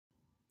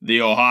The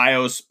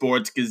Ohio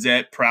Sports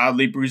Gazette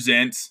proudly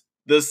presents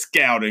the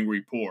Scouting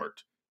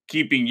Report,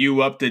 keeping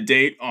you up to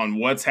date on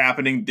what's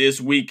happening this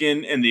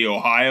weekend in the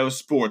Ohio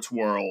sports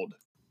world.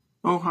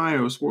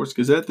 Ohio Sports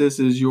Gazette, this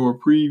is your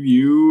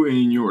preview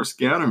and your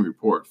scouting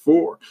report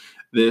for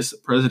this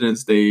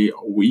President's Day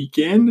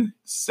weekend,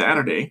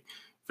 Saturday,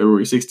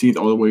 February 16th,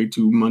 all the way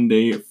to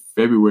Monday,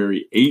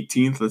 February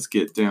 18th. Let's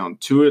get down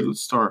to it.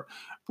 Let's start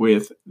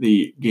with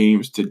the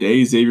games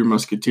today. Xavier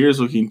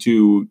Musketeers looking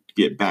to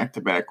get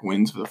back-to-back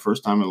wins for the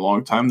first time in a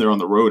long time. They're on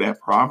the road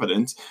at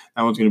Providence.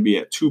 That one's going to be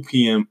at 2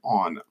 p.m.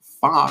 on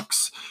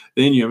Fox.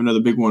 Then you have another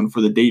big one for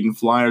the Dayton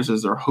Flyers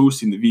as they're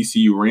hosting the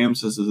VCU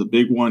Rams. This is a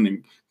big one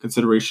in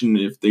consideration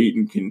if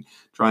Dayton can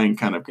try and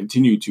kind of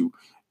continue to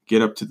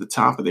get up to the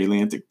top of the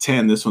Atlantic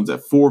 10. This one's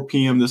at 4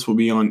 p.m. This will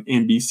be on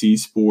NBC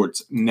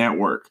Sports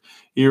Network.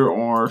 Here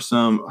are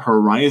some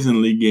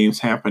Horizon League games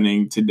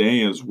happening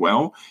today as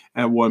well.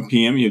 At 1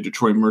 p.m., you have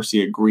Detroit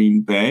Mercy at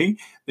Green Bay.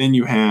 Then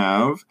you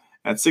have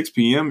at 6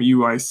 p.m.,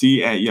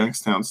 UIC at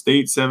Youngstown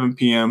State. 7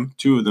 p.m.,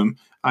 two of them,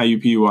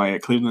 IUPUI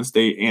at Cleveland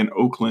State and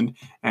Oakland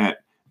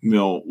at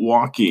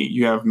Milwaukee.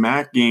 You have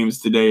MAC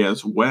games today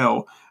as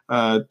well.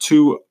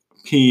 2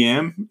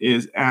 p.m.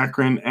 is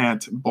Akron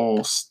at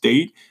Ball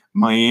State.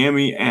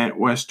 Miami at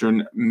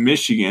Western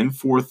Michigan.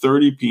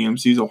 4:30 p.m.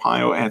 sees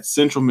Ohio at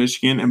Central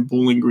Michigan and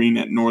Bowling Green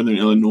at Northern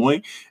Illinois.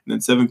 And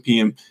then 7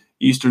 p.m.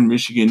 Eastern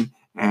Michigan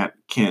at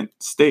Kent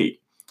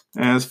State.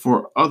 As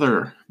for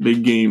other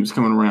big games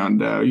coming around,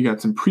 you got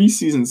some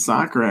preseason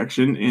soccer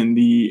action in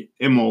the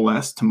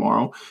MLS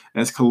tomorrow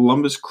as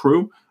Columbus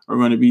Crew are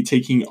going to be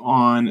taking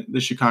on the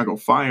Chicago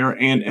Fire,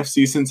 and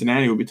FC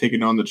Cincinnati will be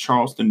taking on the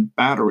Charleston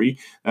Battery.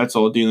 That's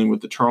all dealing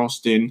with the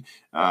Charleston.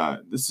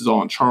 This is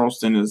all in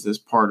Charleston as this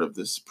part of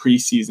this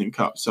preseason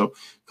cup. So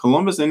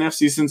Columbus and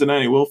FC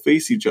Cincinnati will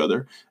face each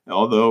other,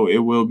 although it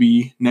will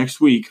be next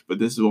week, but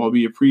this will all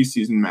be a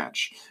preseason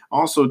match.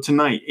 Also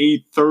tonight,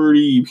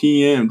 8:30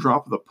 p.m.,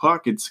 drop of the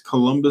puck. It's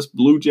Columbus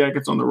Blue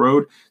Jackets on the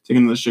road,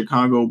 taking the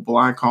Chicago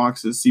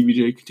Blackhawks as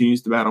CBJ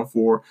continues to battle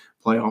for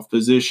playoff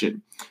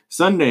position.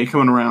 Sunday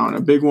coming around, a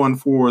big one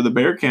for the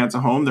Bearcats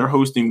at home. They're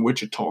hosting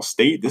Wichita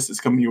State. This is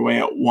coming your way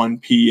at 1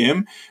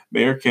 p.m.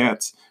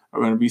 Bearcats are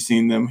going to be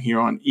seeing them here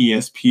on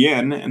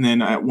ESPN. And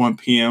then at 1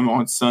 p.m.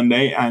 on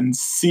Sunday on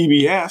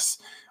CBS,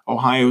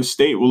 Ohio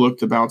State will look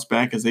to bounce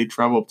back as they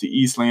travel up to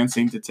East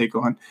Lansing to take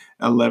on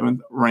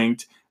 11th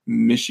ranked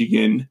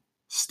Michigan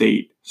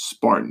State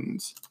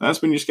Spartans. That's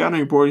been your scouting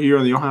report here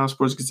on the Ohio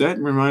Sports Gazette.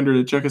 Reminder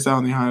to check us out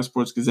on the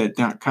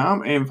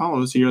ohiosportsgazette.com and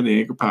follow us here on the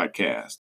Anchor Podcast.